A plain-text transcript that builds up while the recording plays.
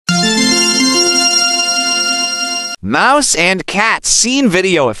Mouse and cat scene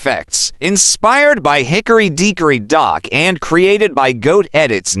video effects, inspired by Hickory Dickory Doc and created by Goat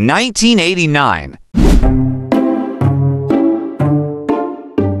Edits 1989.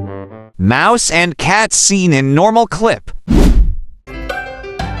 Mouse and cat scene in normal clip.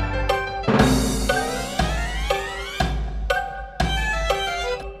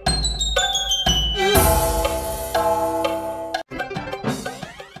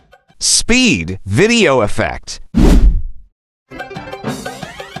 Speed video effect.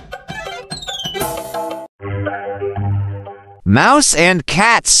 Mouse and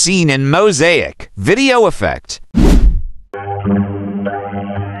cat scene in mosaic video effect.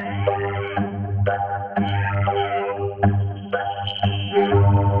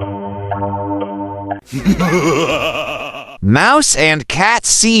 Mouse and cat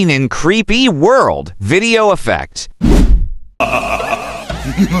scene in creepy world video effect.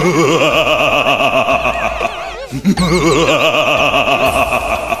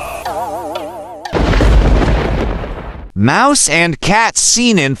 Mouse and cat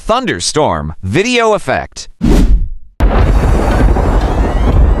scene in thunderstorm video effect.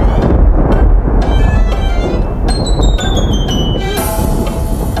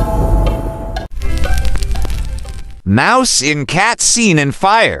 Mouse in cat scene in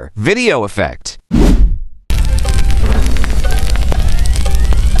fire video effect.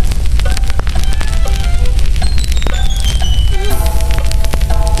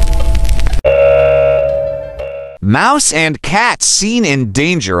 Mouse and cat scene in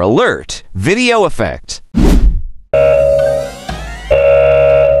danger alert video effect.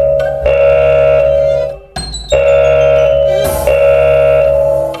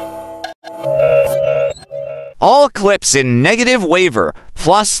 All clips in negative waiver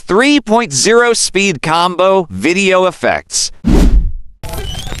plus 3.0 speed combo video effects.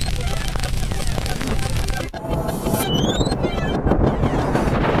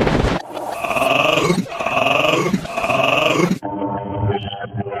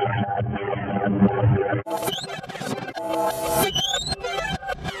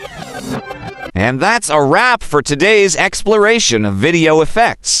 And that's a wrap for today's exploration of video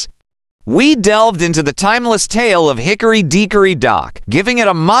effects. We delved into the timeless tale of Hickory Dickory Doc, giving it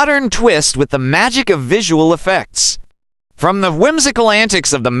a modern twist with the magic of visual effects. From the whimsical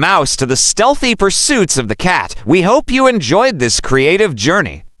antics of the mouse to the stealthy pursuits of the cat, we hope you enjoyed this creative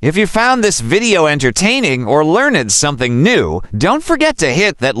journey. If you found this video entertaining or learned something new, don't forget to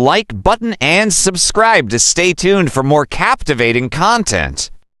hit that like button and subscribe to stay tuned for more captivating content.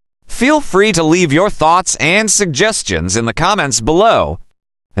 Feel free to leave your thoughts and suggestions in the comments below.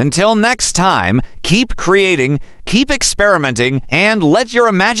 Until next time, keep creating, keep experimenting, and let your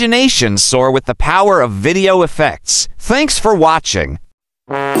imagination soar with the power of video effects. Thanks for watching.